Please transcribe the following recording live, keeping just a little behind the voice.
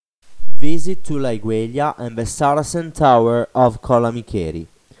Visit to Laigueglia and the Saracen Tower of Colla Micheri.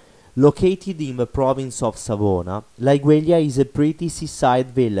 Located in the province of Savona, Laigueglia is a pretty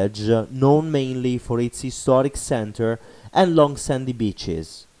seaside village known mainly for its historic center and long sandy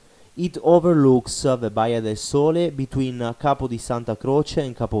beaches. It overlooks the Baia del Sole between Capo di Santa Croce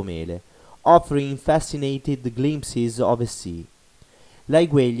and Capomele, offering fascinating glimpses of the sea.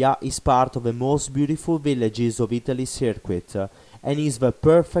 Laigueglia is part of the most beautiful villages of Italy's circuit and is the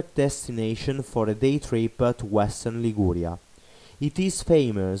perfect destination for a day trip to Western Liguria. It is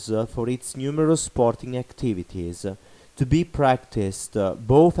famous for its numerous sporting activities, to be practiced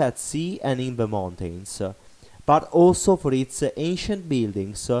both at sea and in the mountains, but also for its ancient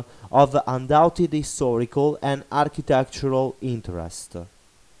buildings of undoubted historical and architectural interest.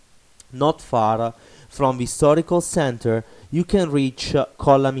 Not far from the historical center, you can reach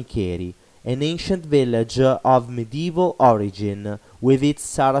Colla Micheri, an ancient village of medieval origin with its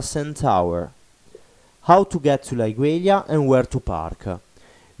Saracen tower. How to get to Laigueglia and where to park.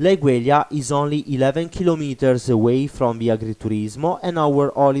 Laigueglia is only 11 kilometers away from the Agriturismo and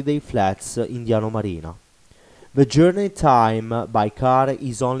our holiday flats in Diano Marina. The journey time by car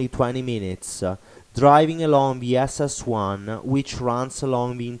is only 20 minutes, driving along the SS1 which runs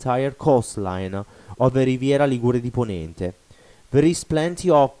along the entire coastline of the Riviera Ligure di Ponente. There is plenty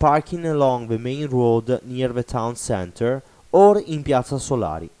of parking along the main road near the town center or in Piazza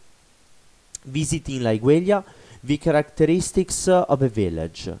Solari. Visiting Laigueglia, the characteristics of a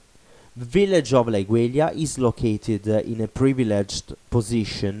village. The village of Laigueglia is located in a privileged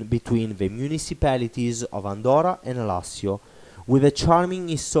position between the municipalities of Andorra and Alassio, with a charming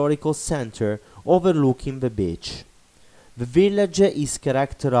historical center overlooking the beach. The village is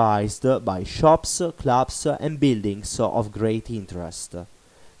characterized by shops, clubs and buildings of great interest.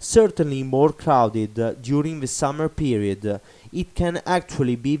 Certainly more crowded during the summer period, it can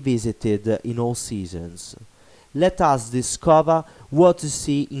actually be visited in all seasons. Let us discover what to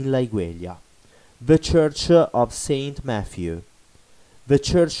see in Laigueglia. The Church of Saint Matthew. The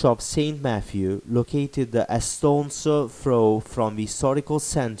Church of Saint Matthew, located a stone's throw from the historical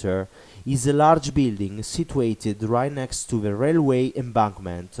center, is a large building situated right next to the railway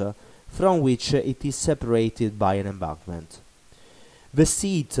embankment, from which it is separated by an embankment. The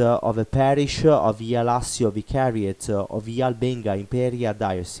seat of the parish of the Alassio Vicariate of the Albenga Imperia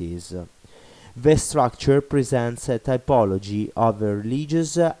Diocese. The structure presents a typology of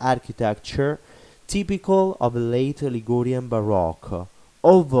religious architecture typical of the late Ligurian Baroque,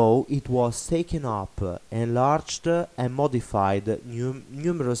 although it was taken up, enlarged and modified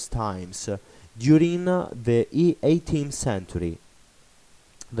numerous times during the 18th century.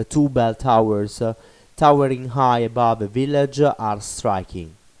 The two bell towers towering high above the village are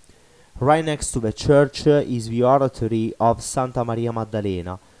striking. Right next to the church is the oratory of Santa Maria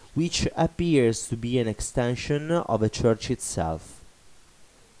Maddalena, which appears to be an extension of the church itself.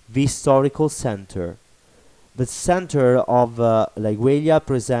 The historical center. The center of Laigueglia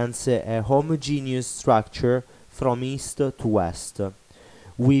presents a homogeneous structure from east to west,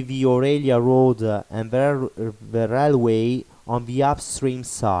 with the Aurelia Road and the railway on the upstream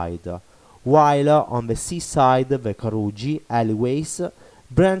side, while on the seaside the Carugi alleyways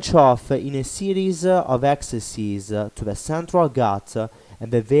branch off in a series of accesses to the central gut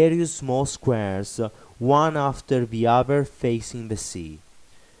and the various small squares, one after the other facing the sea.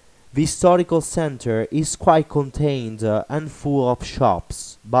 The historical center is quite contained and full of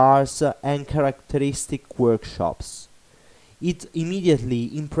shops, bars and characteristic workshops. It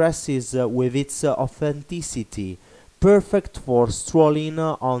immediately impresses with its authenticity, perfect for strolling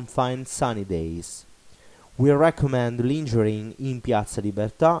on fine sunny days. We recommend lingering in Piazza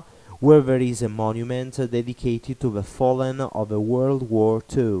Libertà, where there is a monument dedicated to the fallen of the World War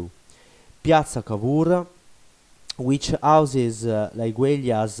II. Piazza Cavour, which houses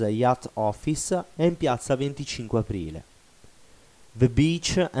Laigueglia's yacht office, and Piazza 25 Aprile. The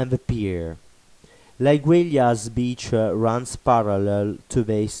beach and the pier. Laigueglia's beach runs parallel to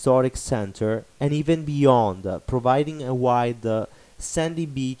the historic center and even beyond, providing a wide sandy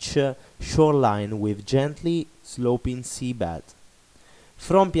beach shoreline with gently sloping seabed.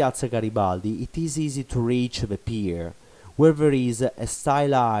 From Piazza Garibaldi it is easy to reach the pier, where there is a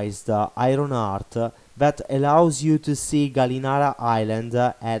stylized iron art that allows you to see Gallinara Island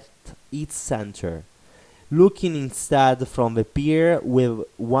at its center. Looking instead from the pier with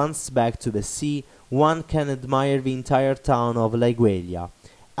one's back to the sea, one can admire the entire town of Laigueglia,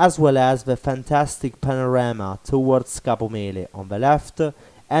 as well as the fantastic panorama towards Capomele on the left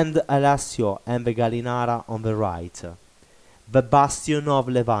and Alassio and the Gallinara on the right. The Bastion of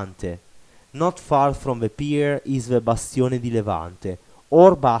Levante. Not far from the pier is the Bastione di Levante,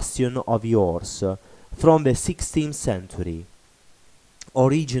 or bastion of yours, from the 16th century.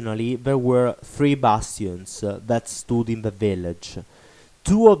 Originally, there were 3 bastions that stood in the village.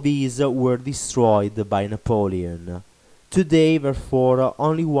 2 of these were destroyed by Napoleon. Today, therefore,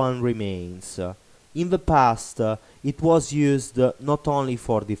 only 1 remains. In the past, it was used not only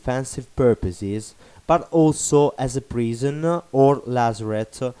for defensive purposes, but also as a prison or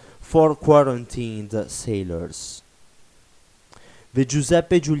lazaret for quarantined sailors. The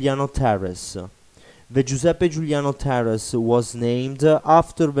Giuseppe Giuliano Terrace. The Giuseppe Giuliano Terrace was named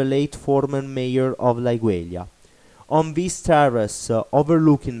after the late former mayor of Laigueglia. On this terrace,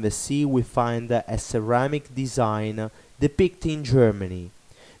 overlooking the sea, we find a ceramic design depicting Germany.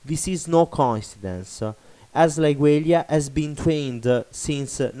 This is no coincidence, as Laigueglia has been twinned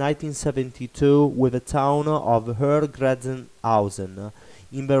since 1972 with the town of Hergredenhausen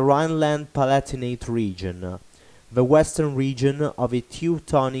in the Rhineland-Palatinate region, the western region of a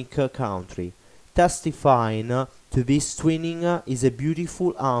Teutonic country. Testifying to this twinning is a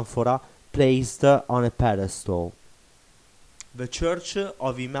beautiful amphora placed on a pedestal. The Church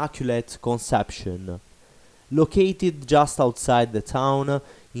of Immaculate Conception. Located just outside the town,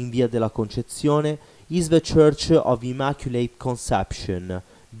 in Via della Concezione, is the Church of Immaculate Conception,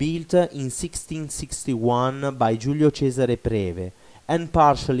 built in 1661 by Giulio Cesare Preve and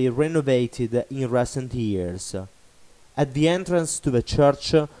partially renovated in recent years. At the entrance to the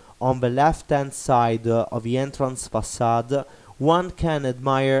church, on the left-hand side of the entrance facade, one can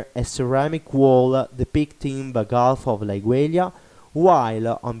admire a ceramic wall depicting the Gulf of Laigueglia,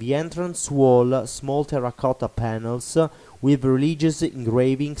 while on the entrance wall small terracotta panels with religious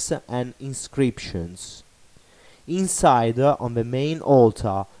engravings and inscriptions. Inside, on the main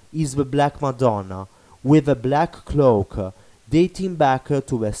altar, is the Black Madonna, with a black cloak, dating back to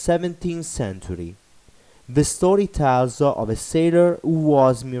the 17th century. The story tells of a sailor who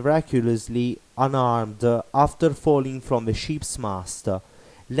was miraculously unarmed after falling from the ship's mast,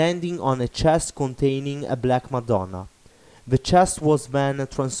 landing on a chest containing a Black Madonna. The chest was then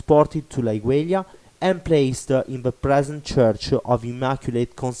transported to Laigueglia and placed in the present Church of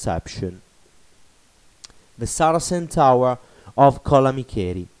Immaculate Conception. The Saracen Tower of Colla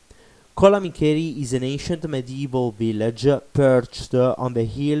Micheri. Colla Micheri is an ancient medieval village perched on the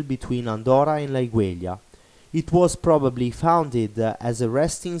hill between Andorra and Laigueglia. It was probably founded as a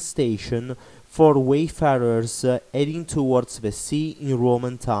resting station for wayfarers heading towards the sea in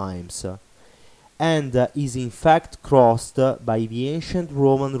Roman times, and is in fact crossed by the ancient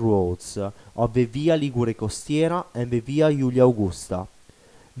Roman roads of the Via Ligure Costiera and the Via Julia Augusta.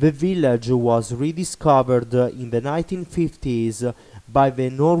 The village was rediscovered in the 1950s by the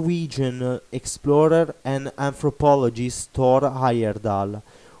Norwegian explorer and anthropologist Thor Heyerdahl,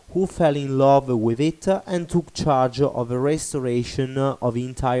 who fell in love with it and took charge of the restoration of the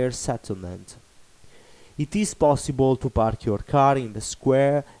entire settlement. It is possible to park your car in the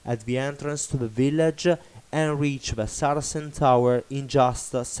square at the entrance to the village and reach the Saracen Tower in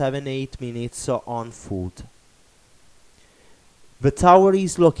just 7-8 minutes on foot. The tower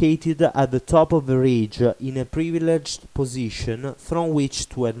is located at the top of the ridge in a privileged position from which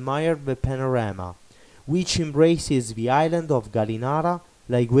to admire the panorama, which embraces the island of Gallinara,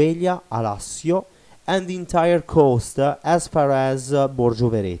 Laigueglia, Alassio, and the entire coast as far as Borgo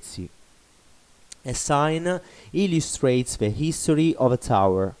Verezzi. A sign illustrates the history of the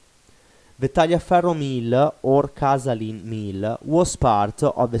tower. The Tagliaferro mill or Casalin mill was part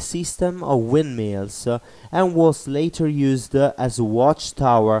of a system of windmills and was later used as a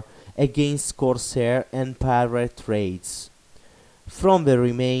watchtower against corsair and pirate raids. From the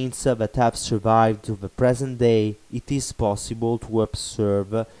remains that have survived to the present day, it is possible to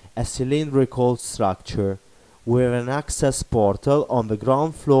observe a cylindrical structure with an access portal on the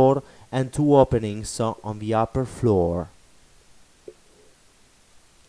ground floor and 2 openings on the upper floor.